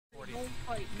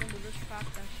fight. Remember, just crack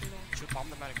that shit off. Should bomb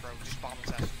the medic, bro. Just bomb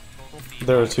his ass.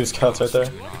 There were 2 scouts right there.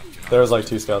 There was like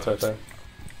 2 scouts right there.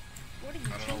 I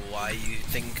don't know why you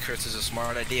think Chris is a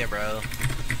smart idea, bro.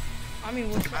 I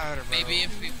mean, what's Matter, bro. Maybe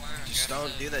if we weren't. Just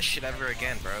don't do that shit ever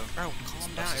again, bro. Bro,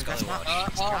 calm down. This That's guy's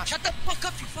not. Shut the fuck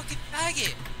up, you fucking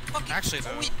faggot! Fucking Actually,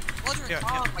 though. Blood your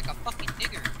tongue like a fucking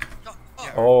nigger.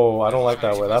 Oh, I don't like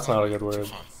that word. That's not a good word.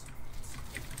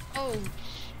 Oh.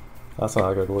 That's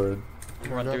not a good word.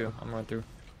 I'm run through.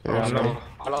 Yeah, no.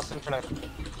 I lost internet.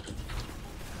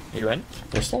 You in?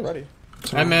 We're still ready.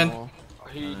 I'm in.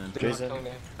 Jason.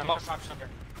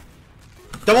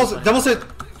 Double sit.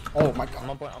 Oh my god. I'm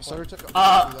on point.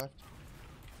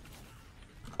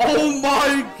 Oh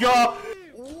my god.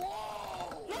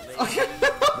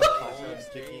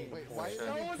 Wait, why did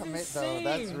you commit though?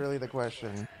 That's really the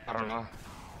question. I don't know.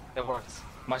 It works.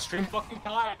 My stream fucking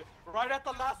died. Right at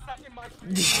the last second, my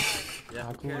stream died.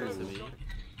 Yeah, who cares to me?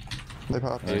 They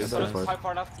popped. Yeah, So there's 5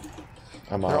 far left.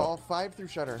 I'm They're out. all 5 through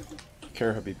shutter.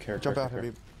 Care, Habib, care. Jump out,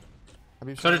 Habib.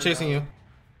 Habib Started chasing you.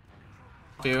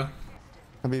 To you.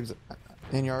 Habib's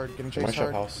in yard, getting chased My shop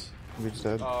hard. house. Habib's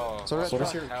dead. Oh.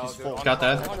 Soda's here. He's full. Got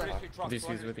that.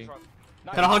 DC's with you.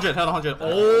 Had 100. Had 100.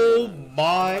 Oh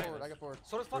my. I got forward.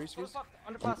 Soda's fucked. Soda's fucked.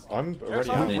 Underpass. I'm already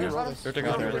Sorry, out. we roll this.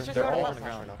 They're all on the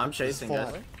ground right now. I'm chasing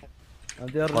it. And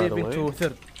they are leaving to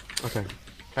third. Okay.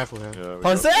 Careful here.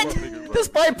 This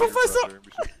by Professor!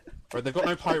 Right, they've got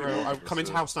no pyro. I'm coming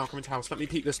to house now, coming to house. Let me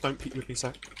peek this, don't peek with me,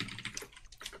 sec.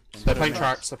 They're playing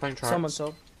tracks, they're playing tracks. Someone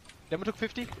so. Demo took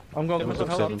 50. I'm going to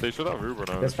help. They should have Uber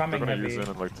now. They're spamming They're gonna heavy. use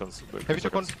in like 10 seconds. Heavy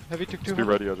took 1. Heavy took 2. Just be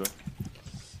ready, Ajay.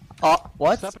 What?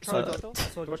 Watch out for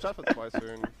the twice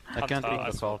soon. I can't peek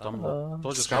the salt.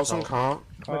 I'm Scouts on cart.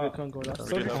 Maybe I can't go that.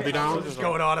 Heavy down. What's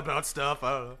going on about stuff?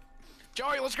 I don't know.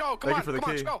 Joey, let's go. Come on, come on,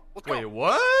 let's go. Let's go. Wait,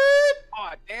 what?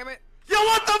 Aw, damn it. Yo,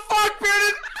 what the fuck,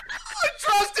 Bearded? I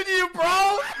trusted you,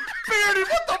 bro. Bearded,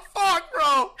 what the fuck,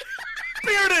 bro?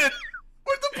 Bearded,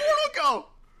 where'd the portal go?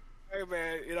 Hey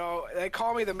man, you know they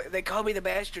call me the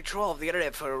master troll of the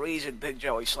internet for a reason. Big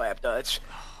Joey Slapnuts.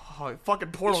 Oh,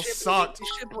 fucking portal sucked.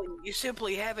 You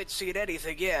simply haven't seen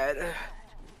anything yet.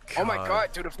 Oh my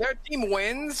god, dude! If their team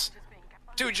wins,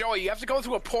 dude, Joey, you have to go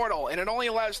through a portal, and it only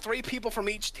allows 3 people from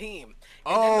each team.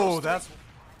 And oh, that's.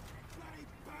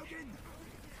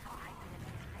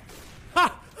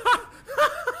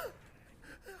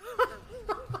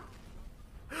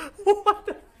 What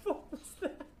the fuck was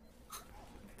that?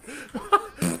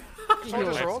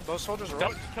 Soldiers rolled. Those soldiers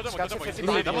rolled. Scouts at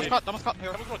 55. That was cut.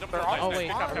 They're all. Oh wait,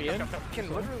 are you in?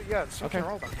 Can literally, yeah. So Okay. can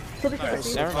roll them.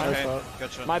 Never mind. Okay.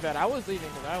 Gotcha. My bad. I was leaving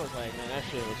because I was like, man, that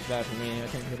shit was bad for me. I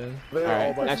think it is.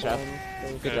 Alright, nice job.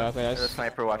 Good job, guys. There's a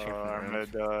sniper watching. I'm gonna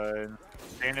die.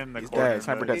 Staying in the He's corner. dead.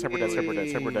 Sniper dead. Sniper dead. Sniper dead.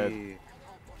 Sniper dead.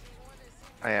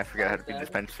 Oh yeah, I forgot how to be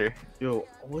dispenser. Yo,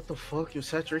 what the fuck? Your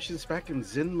saturation's back in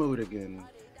Zen mode again.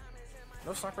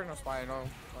 No sniper, no spy, no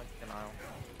like denial.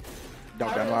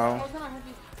 Don't demo.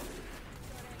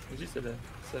 Did you say that?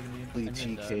 70.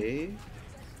 TK.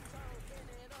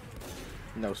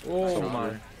 No. Oh my.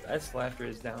 That slapper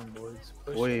is down, boys.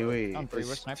 Wait.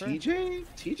 Where's sniper? TJ?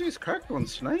 TJ's cracked on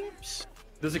snipes?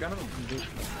 There's a gun on the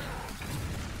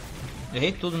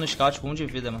Errei tudo no scout com 1 de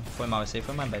vida, mano. Foi mal, esse aí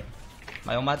foi mais bem.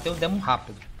 Mas eu matei o demo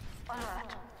rápido.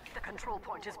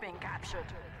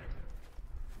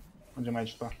 Onde é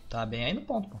mais tá? Tá bem aí no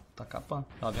ponto, pô. Tá capando.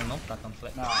 Tá vendo não? Tá tacando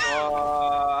flex.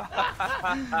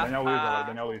 Daniel Will, galera.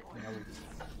 Daniel Will.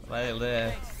 Vai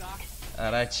ler.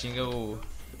 Aratinga o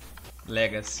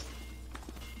Legacy.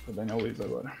 Daniel Will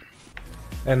agora.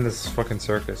 And this fucking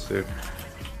circus, dude.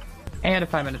 And a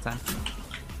 5-minute time.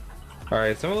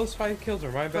 Alright, some of those 5 kills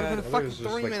are my bad. Others just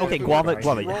like. Okay, Guava,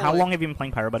 how long have you been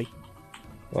playing Pyro, buddy?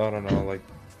 I don't know, like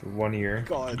 1 year.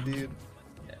 God, dude.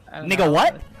 Nigga,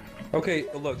 what? Okay,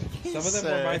 look, some of them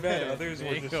were my bad, others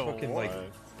were just fucking like,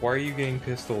 why are you getting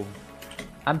pistoled?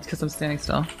 Because I'm standing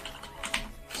still.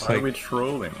 Why are we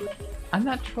trolling? I'm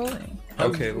not trolling.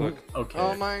 Okay, look. Okay.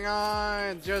 Oh my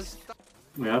god, just.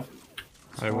 Yeah.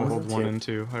 I will hold 1 and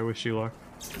 2. I wish you luck.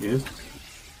 Yes.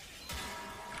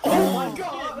 Oh my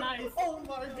god! Nice. Oh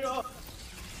my god!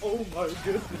 Oh my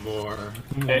goodness. More.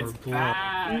 It's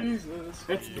bad. Jesus.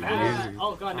 It's bad.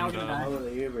 Oh god, now we're gonna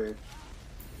die.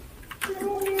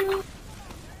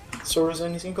 Sora's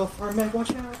anything go for a meg,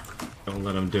 watch out. Don't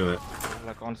let him do it.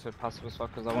 Like, I want to say passive as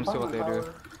fuck because I want to see what they do.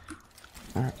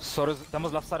 Soda's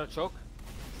Demo's left side at choke.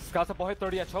 Scouts at boy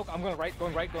 30 at choke. I'm going right.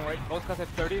 Both scouts at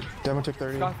 30. Demo took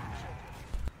 30.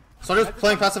 Started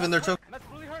playing passive in their choke. That's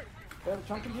really hurt.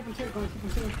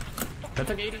 That's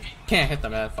like 80. Can't hit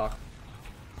them, man. Fuck.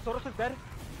 Soda's is dead.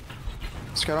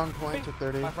 Scout on point took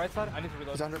 30. My right side. I need to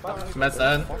reload. He's under. Matt's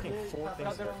dead. Fucking 4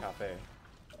 things in their cafe.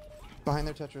 Behind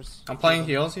their Tetris. I'm playing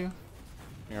heals you.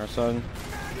 Your son.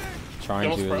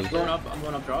 Trying to. I'm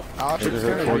going up drop. Ash is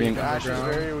very weak. Ash is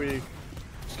very weak.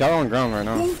 Scout on ground right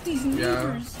now. Both these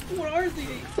neighbors. What are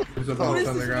they? There's a boat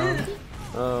on the ground.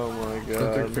 Oh my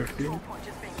god.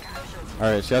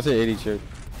 Alright, she has an 80 chip.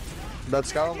 That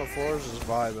Scout on the floor is just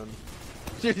vibing.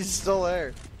 Dude, he's still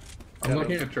there. I'm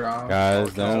looking at drop.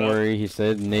 Guys, don't worry. He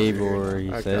said neighbor.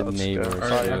 He said neighbor.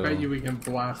 Alright, I bet you we can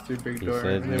blast through big door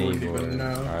and they wouldn't even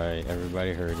know. Alright,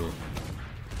 everybody heard it.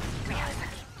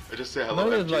 I just say hello,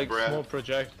 There's FG like Brad. small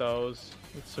projectiles.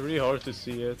 It's really hard to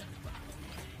see it.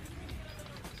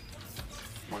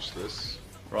 Watch this.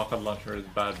 Rocket launcher is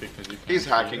bad because you. He's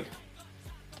hacking.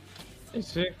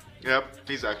 Is he? Yep,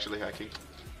 he's actually hacking.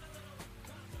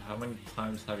 How many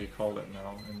times have you called it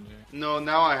now? No,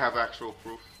 now I have actual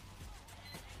proof.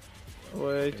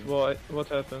 Wait, what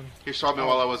happened? He shot me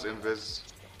while I was invis.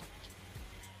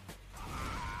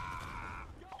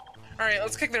 Alright,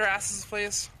 let's kick their asses,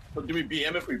 please. So do we beat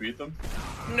him if we beat them?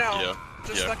 No. Yeah.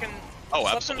 Just fucking. Oh,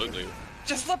 just absolutely.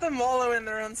 Just let them wallow in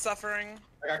their own suffering.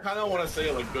 Like, I kind of want to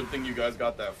say, like, good thing you guys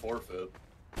got that forfeit.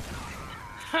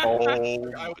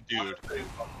 Oh, dude.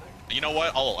 You know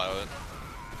what? I'll allow it.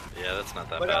 Yeah, that's not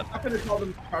that Like, bad. I'm not gonna call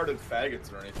them retarded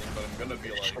faggots or anything, but I'm gonna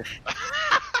be like,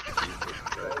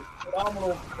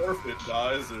 phenomenal forfeit,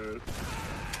 guys, or.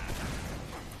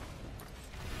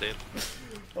 Dude.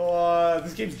 Oh,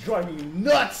 this game's driving me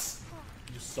nuts!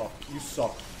 You suck. You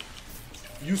suck.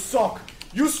 You suck.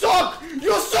 You suck!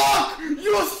 You suck!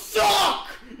 You suck!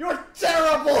 You're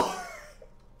terrible!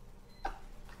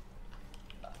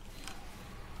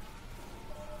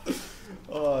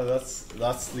 Oh, that's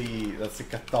the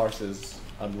catharsis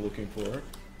I'm looking for.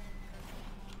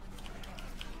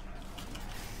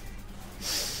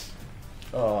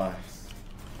 Oh,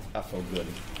 that felt good.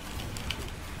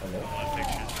 Hello? That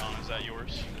picture's gone. Is that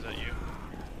yours? Is that you?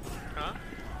 Huh?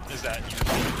 Is that your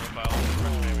profile?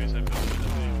 Anyways, I posted the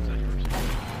video. Is that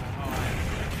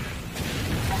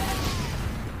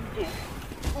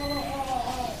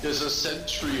yours? There's a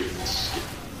sentry skin.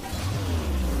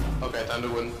 Okay, time to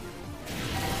win.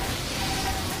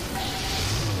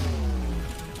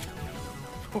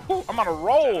 I'm on a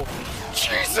roll!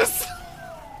 Jesus!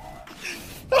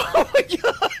 Oh my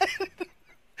god!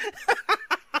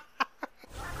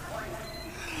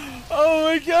 Oh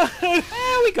my god!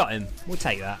 Yeah, we got him. We'll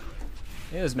take that.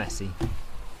 It was messy.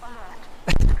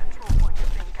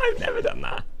 I've never done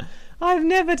that. I've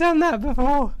never done that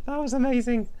before. That was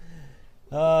amazing.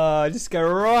 Just go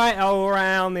right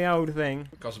around the old thing.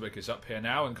 Cosmic is up here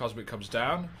now, and Cosmic comes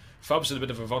down. Fub's in a bit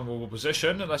of a vulnerable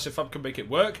position, unless if Fub can make it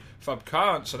work. Fub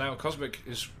can't, so now Cosmic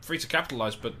is free to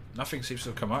capitalise, but nothing seems to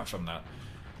have come out from that.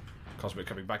 Cosmic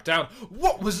coming back down.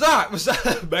 What was that? Was that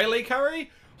a melee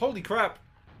carry? Holy crap.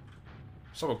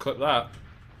 Someone clip that.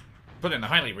 Put it in the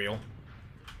highlight reel.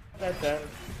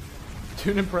 Do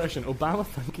an impression. Obama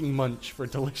thanking Munch for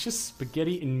delicious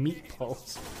spaghetti and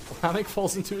meatballs. Hammock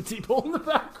falls into a deep hole in the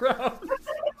background.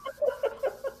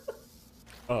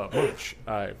 Munch,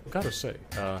 I gotta say,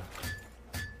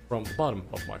 from the bottom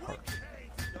of my heart,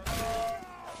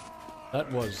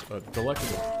 that was a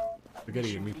delectable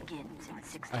spaghetti and meatballs.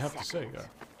 I have to say,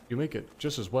 you make it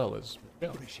just as well as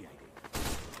Michelle.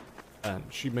 And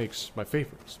she makes my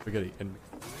favorite spaghetti and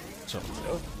meatballs. So,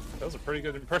 That was a pretty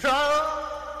good impression.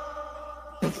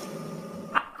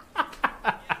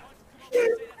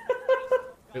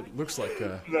 it looks like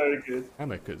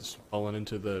Hammock has fallen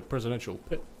into the presidential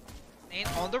pit.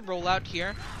 On the rollout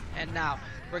here, and now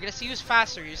we're gonna see who's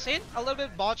faster. You're saying a little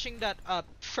bit botching that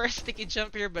first sticky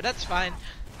jump here, but that's fine.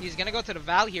 He's gonna go to the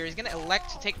valley here. He's gonna elect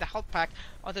to take the health pack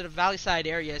onto the valley side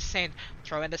area. Saint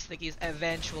throw in the stickies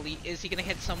eventually. Is he gonna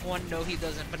hit someone? No, he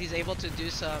doesn't. But he's able to do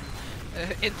some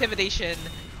intimidation,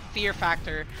 fear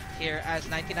factor here as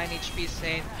 99 HP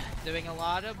Saint doing a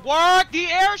lot of work. The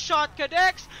air shot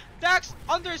connects. Dax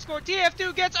underscore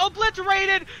TF2 gets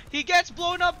obliterated. He gets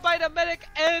blown up by the medic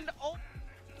and.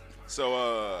 So,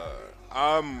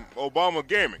 I'm Obama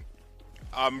Gaming.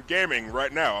 I'm gaming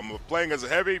right now. I'm playing as a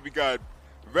heavy. We got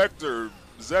Vector,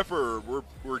 Zephyr.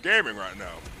 We're gaming right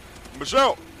now.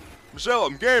 Michelle,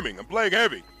 I'm gaming. I'm playing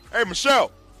heavy. Hey,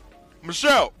 Michelle,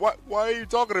 why are you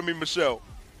talking to me, Michelle?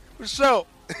 Michelle.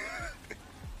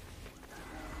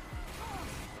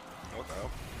 What the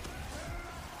hell?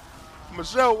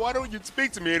 Michelle, why don't you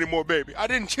speak to me anymore, baby? I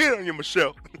didn't cheat on you,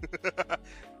 Michelle.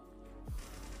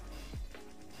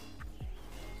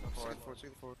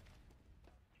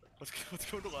 Let's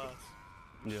go to last.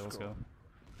 Yeah, let's go.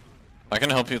 I can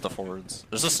help you with the forwards.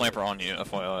 There's a sniper on you,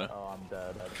 FYI. Oh, I'm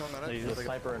dead. There's a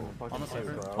sniper in fucking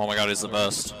sniper. Oh my god, he's the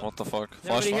best. What the fuck?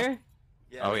 Nobody Flash. here?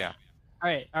 Oh yeah.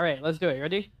 Alright, let's do it.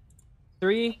 Ready?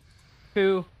 3,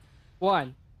 2,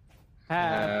 1.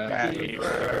 Happy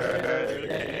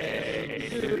birthday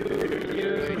to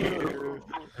you.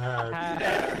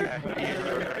 Happy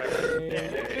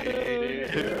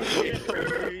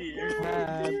birthday to you.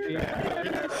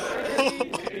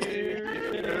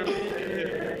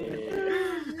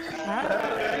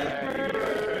 Happy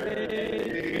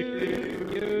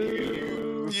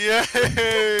Yay!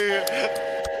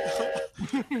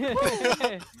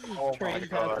 Oh my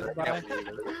God.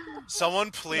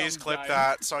 Someone please clip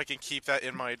that so I can keep that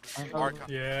in my archive.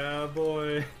 Yeah,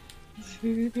 boy.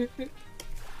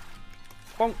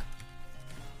 Bonk.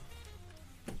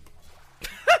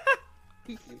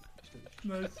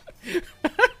 Nice.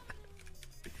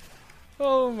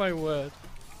 Oh my word.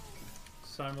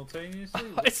 Simultaneously?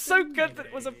 It's so good that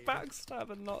it was a backstab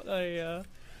and not a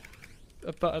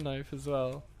butter knife as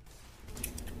well.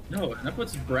 No, that's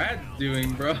what's Brad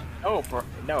doing, bro. Oh,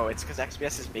 no, it's because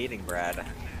XBS is baiting Brad.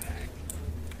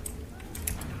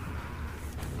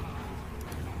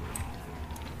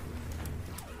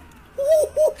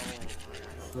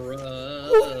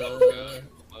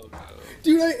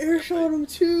 Dude, I airshot him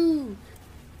too!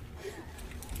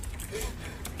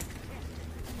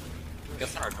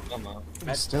 Guess hard dilemma.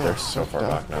 Still, They're so far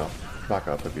back now. Back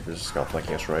up if there's a scout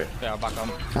flanking us right. Yeah, back on.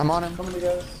 I'm on him. How many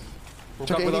guys?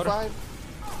 Took 85.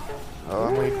 Oh,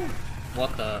 I'm weak.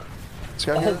 What the?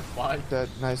 Scout here. Why? Dead.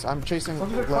 Nice. I'm chasing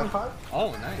left.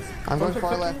 Oh, nice. I'm going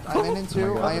far left. I'm in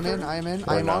two. I am in. I am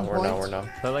on point. We're now.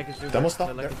 Play like a super. Demo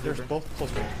stop. There's both close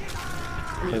to me.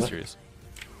 Are you serious?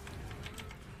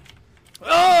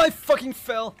 Oh, I fucking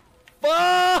fell.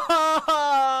 Fuck!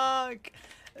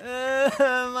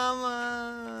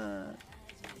 Mama.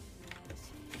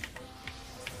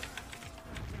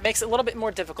 Makes it a little bit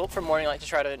more difficult for Morning Light to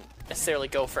try to necessarily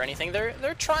go for anything.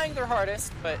 They're trying their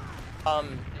hardest, but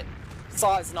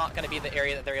Saw is not going to be the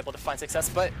area that they're able to find success.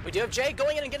 But we do have Jay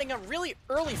going in and getting a really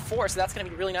early force, so that's going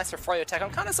to be really nice for Froyo Tech.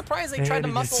 I'm kind of surprised they tried to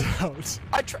muscle. I'm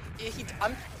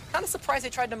kind of surprised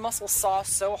they tried to muscle Saw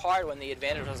so hard when the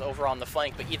advantage was over on the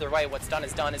flank. But either way, what's done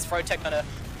is done. Is Froyo Tech going to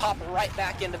pop right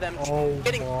back into them,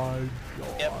 getting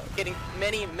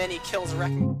many kills,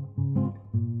 wrecking.